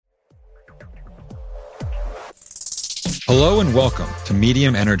Hello and welcome to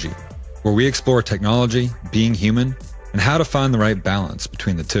Medium Energy, where we explore technology, being human, and how to find the right balance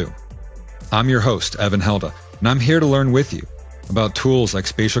between the two. I'm your host, Evan Helda, and I'm here to learn with you about tools like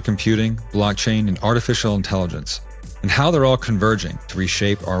spatial computing, blockchain, and artificial intelligence, and how they're all converging to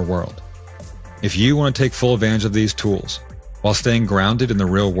reshape our world. If you want to take full advantage of these tools while staying grounded in the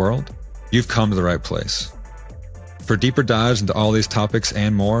real world, you've come to the right place. For deeper dives into all these topics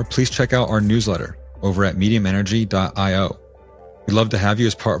and more, please check out our newsletter over at mediumenergy.io. We'd love to have you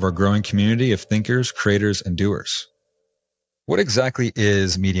as part of our growing community of thinkers, creators, and doers. What exactly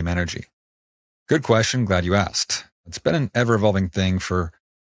is medium energy? Good question, glad you asked. It's been an ever-evolving thing for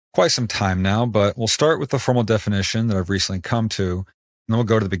quite some time now, but we'll start with the formal definition that I've recently come to, and then we'll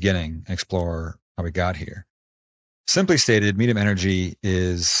go to the beginning and explore how we got here. Simply stated, medium energy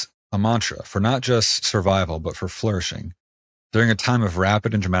is a mantra for not just survival, but for flourishing during a time of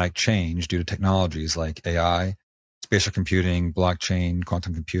rapid and dramatic change due to technologies like AI, spatial computing, blockchain,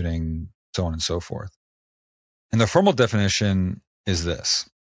 quantum computing, so on and so forth. And the formal definition is this.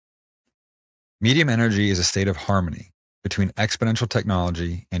 Medium energy is a state of harmony between exponential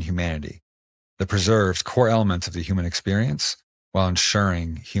technology and humanity that preserves core elements of the human experience while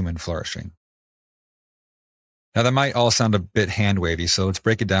ensuring human flourishing. Now that might all sound a bit hand-wavy, so let's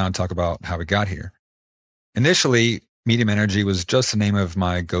break it down and talk about how we got here. Initially, medium energy was just the name of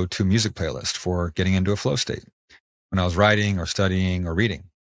my go-to music playlist for getting into a flow state when I was writing or studying or reading.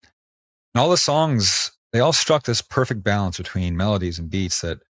 And all the songs, they all struck this perfect balance between melodies and beats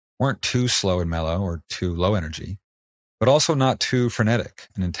that weren't too slow and mellow or too low energy, but also not too frenetic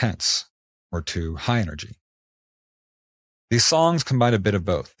and intense or too high energy. These songs combined a bit of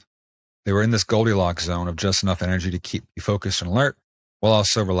both. They were in this Goldilocks zone of just enough energy to keep you focused and alert while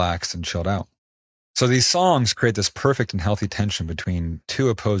also relaxed and chilled out. So these songs create this perfect and healthy tension between two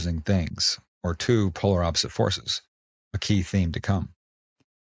opposing things, or two polar opposite forces, a key theme to come.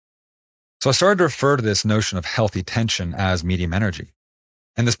 So I started to refer to this notion of healthy tension as medium energy.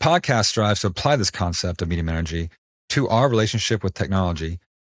 And this podcast strives to apply this concept of medium energy to our relationship with technology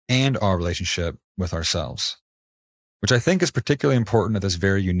and our relationship with ourselves, which I think is particularly important at this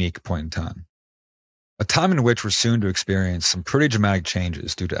very unique point in time. A time in which we're soon to experience some pretty dramatic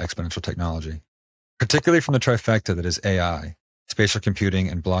changes due to exponential technology, particularly from the trifecta that is AI, spatial computing,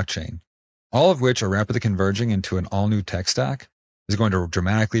 and blockchain, all of which are rapidly converging into an all-new tech stack, is going to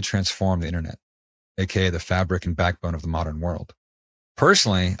dramatically transform the internet, aka the fabric and backbone of the modern world.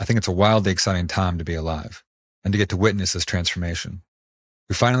 Personally, I think it's a wildly exciting time to be alive and to get to witness this transformation.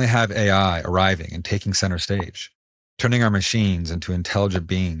 We finally have AI arriving and taking center stage, turning our machines into intelligent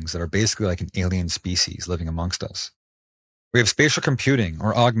beings that are basically like an alien species living amongst us. We have spatial computing,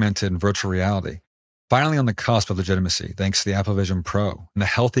 or augmented and virtual reality, finally on the cusp of legitimacy thanks to the Apple Vision Pro and the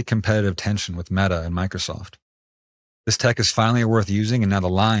healthy competitive tension with Meta and Microsoft. This tech is finally worth using, and now the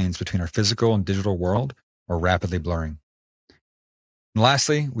lines between our physical and digital world are rapidly blurring. And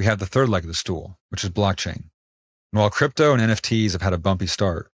lastly, we have the third leg of the stool, which is blockchain. And while crypto and NFTs have had a bumpy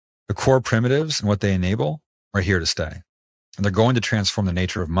start, the core primitives and what they enable are here to stay. And they're going to transform the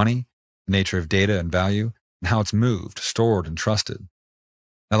nature of money, the nature of data and value, and how it's moved, stored, and trusted.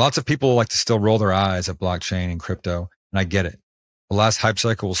 Now, lots of people like to still roll their eyes at blockchain and crypto, and I get it. The last hype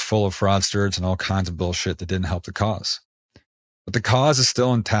cycle was full of fraudsters and all kinds of bullshit that didn't help the cause. But the cause is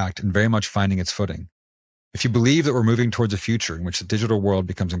still intact and very much finding its footing. If you believe that we're moving towards a future in which the digital world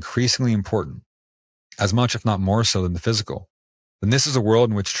becomes increasingly important, as much if not more so than the physical, then this is a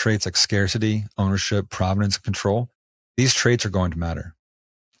world in which traits like scarcity, ownership, provenance, and control, these traits are going to matter.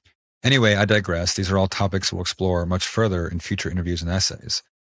 Anyway, I digress. These are all topics we'll explore much further in future interviews and essays.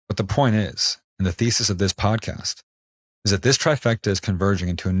 But the point is, and the thesis of this podcast, is that this trifecta is converging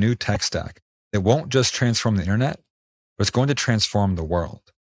into a new tech stack that won't just transform the internet, but it's going to transform the world.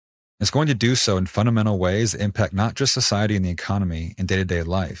 It's going to do so in fundamental ways that impact not just society and the economy and day-to-day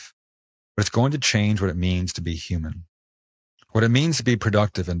life, but it's going to change what it means to be human, what it means to be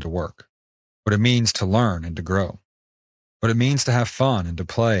productive and to work, what it means to learn and to grow, what it means to have fun and to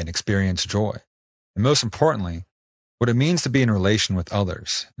play and experience joy, and most importantly, what it means to be in relation with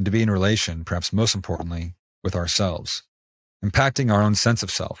others, and to be in relation, perhaps most importantly, with ourselves, impacting our own sense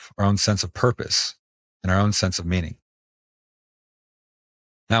of self, our own sense of purpose, and our own sense of meaning.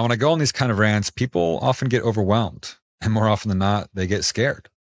 Now, when I go on these kind of rants, people often get overwhelmed, and more often than not, they get scared.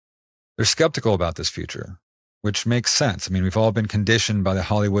 They're skeptical about this future, which makes sense. I mean, we've all been conditioned by the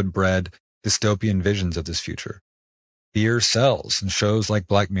Hollywood-bred dystopian visions of this future. Fear sells, and shows like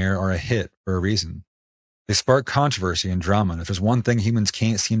Black Mirror are a hit for a reason. They spark controversy and drama, and if there's one thing humans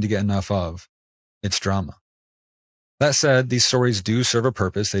can't seem to get enough of, it's drama. That said, these stories do serve a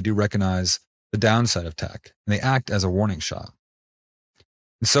purpose. They do recognize the downside of tech, and they act as a warning shot.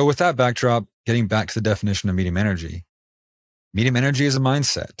 And so with that backdrop, getting back to the definition of medium energy is a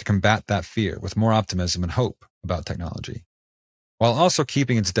mindset to combat that fear with more optimism and hope about technology, while also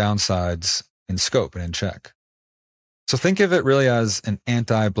keeping its downsides in scope and in check. So think of it really as an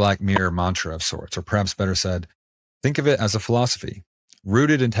anti-Black Mirror mantra of sorts, or perhaps better said, think of it as a philosophy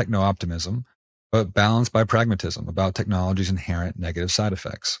rooted in techno-optimism, but balanced by pragmatism about technology's inherent negative side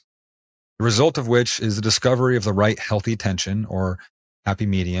effects. The result of which is the discovery of the right healthy tension or happy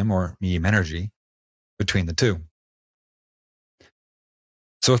medium or medium energy between the two.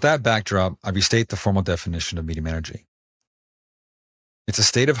 So with that backdrop, I restate the formal definition of medium energy. It's a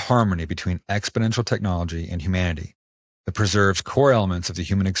state of harmony between exponential technology and humanity that preserves core elements of the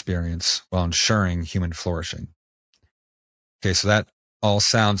human experience while ensuring human flourishing. Okay, so that all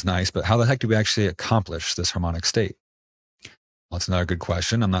sounds nice, but how the heck do we actually accomplish this harmonic state? Well, that's another good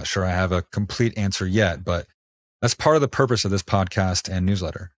question. I'm not sure I have a complete answer yet, but that's part of the purpose of this podcast and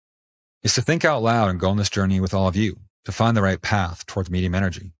newsletter, is to think out loud and go on this journey with all of you to find the right path towards medium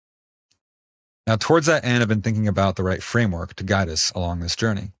energy. Now, towards that end, I've been thinking about the right framework to guide us along this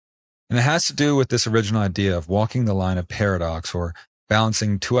journey. And it has to do with this original idea of walking the line of paradox, or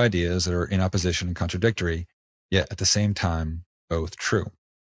balancing two ideas that are in opposition and contradictory, yet at the same time, both true.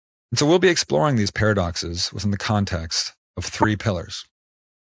 And so we'll be exploring these paradoxes within the context of three pillars.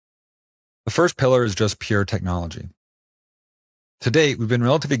 The first pillar is just pure technology. To date, we've been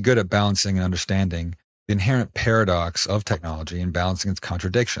relatively good at balancing and understanding the inherent paradox of technology and balancing its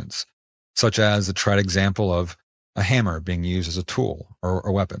contradictions, such as the tried example of a hammer being used as a tool or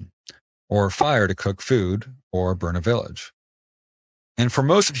a weapon, or fire to cook food or burn a village. And for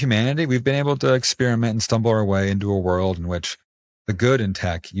most of humanity, we've been able to experiment and stumble our way into a world in which the good in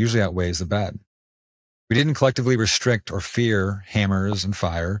tech usually outweighs the bad. We didn't collectively restrict or fear hammers and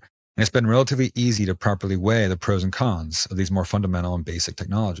fire, and it's been relatively easy to properly weigh the pros and cons of these more fundamental and basic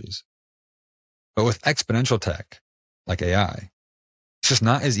technologies. But with exponential tech, like AI, it's just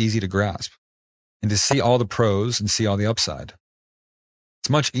not as easy to grasp and to see all the pros and see all the upside. It's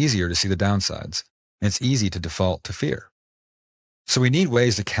much easier to see the downsides, and it's easy to default to fear. So we need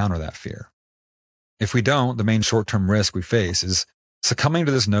ways to counter that fear. If we don't, the main short-term risk we face is succumbing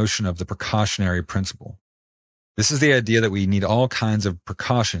to this notion of the precautionary principle. This is the idea that we need all kinds of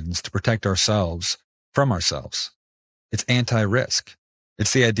precautions to protect ourselves from ourselves. It's anti-risk.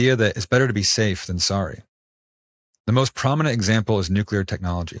 It's the idea that it's better to be safe than sorry. The most prominent example is nuclear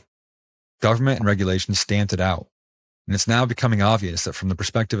technology. Government and regulation stamped it out, and it's now becoming obvious that from the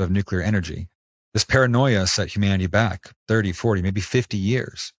perspective of nuclear energy, this paranoia set humanity back 30, 40, maybe 50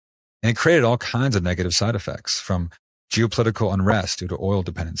 years, and it created all kinds of negative side effects, from geopolitical unrest due to oil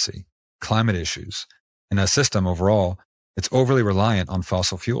dependency, climate issues, and a system overall that's overly reliant on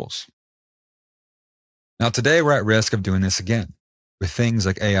fossil fuels. Now today we're at risk of doing this again with things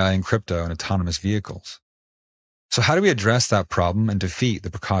like AI and crypto and autonomous vehicles. So how do we address that problem and defeat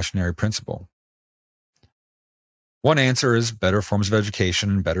the precautionary principle? One answer is better forms of education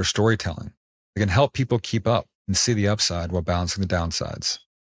and better storytelling that can help people keep up and see the upside while balancing the downsides.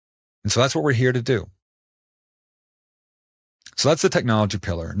 And so that's what we're here to do. So that's the technology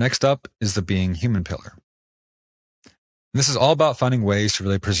pillar. Next up is the being human pillar. And this is all about finding ways to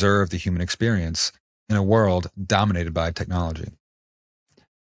really preserve the human experience in a world dominated by technology.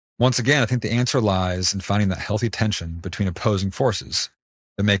 Once again, I think the answer lies in finding that healthy tension between opposing forces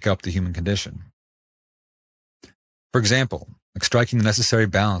that make up the human condition. For example, like striking the necessary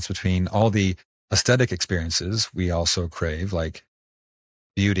balance between all the aesthetic experiences we also crave, like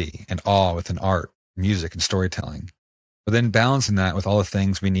beauty and awe within art, music, and storytelling, but then balancing that with all the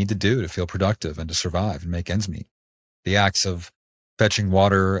things we need to do to feel productive and to survive and make ends meet. The acts of fetching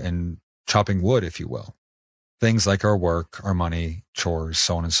water and chopping wood, if you will. Things like our work, our money, chores,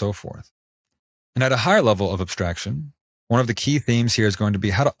 so on and so forth. And at a higher level of abstraction, one of the key themes here is going to be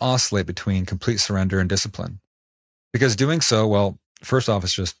how to oscillate between complete surrender and discipline. Because doing so, well, first off,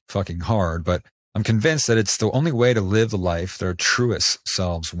 it's just fucking hard, but I'm convinced that it's the only way to live the life that our truest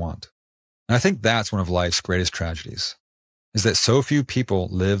selves want. And I think that's one of life's greatest tragedies, is that so few people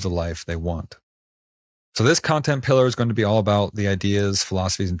live the life they want. So this content pillar is going to be all about the ideas,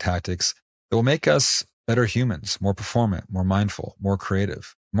 philosophies, and tactics that will make us better humans, more performant, more mindful, more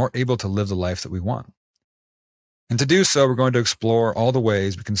creative, more able to live the life that we want. And to do so, we're going to explore all the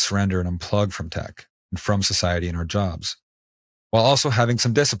ways we can surrender and unplug from tech and from society and our jobs, while also having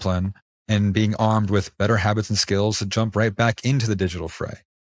some discipline and being armed with better habits and skills to jump right back into the digital fray,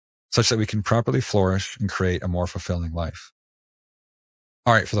 such that we can properly flourish and create a more fulfilling life.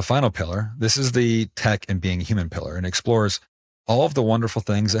 All right, for the final pillar, this is the tech and being human pillar, and explores all of the wonderful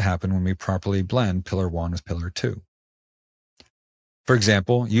things that happen when we properly blend Pillar 1 with Pillar 2. For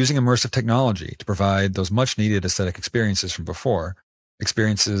example, using immersive technology to provide those much-needed aesthetic experiences from before,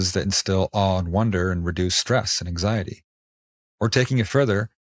 experiences that instill awe and wonder and reduce stress and anxiety. Or taking it further,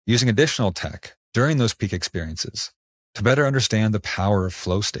 using additional tech during those peak experiences to better understand the power of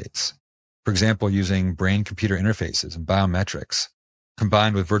flow states. For example, using brain-computer interfaces and biometrics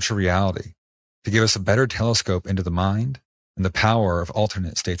combined with virtual reality to give us a better telescope into the mind and the power of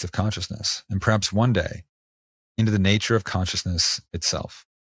alternate states of consciousness, and perhaps one day into the nature of consciousness itself.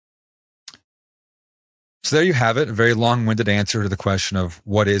 So there you have it, a very long-winded answer to the question of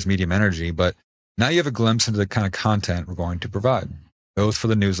what is medium energy, but now you have a glimpse into the kind of content we're going to provide, both for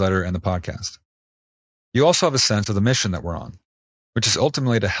the newsletter and the podcast. You also have a sense of the mission that we're on, which is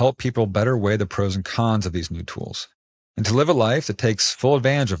ultimately to help people better weigh the pros and cons of these new tools, and to live a life that takes full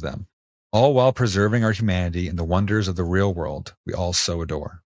advantage of them, all while preserving our humanity and the wonders of the real world we all so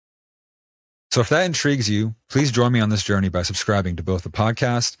adore. So if that intrigues you, please join me on this journey by subscribing to both the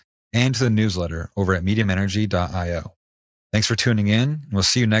podcast and to the newsletter over at mediumenergy.io. Thanks for tuning in, and we'll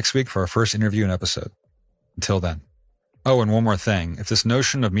see you next week for our first interview and episode. Until then. Oh, and one more thing. If this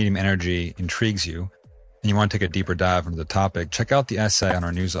notion of medium energy intrigues you, and you want to take a deeper dive into the topic, check out the essay on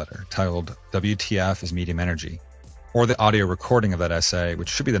our newsletter titled WTF is Medium Energy, or the audio recording of that essay, which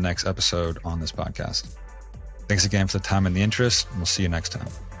should be the next episode on this podcast. Thanks again for the time and the interest, and we'll see you next time.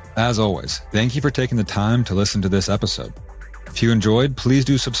 As always, thank you for taking the time to listen to this episode. If you enjoyed, please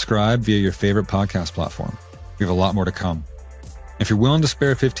do subscribe via your favorite podcast platform. We have a lot more to come. If you're willing to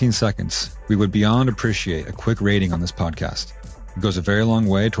spare 15 seconds, we would beyond appreciate a quick rating on this podcast. It goes a very long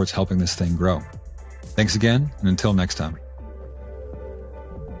way towards helping this thing grow. Thanks again, and until next time.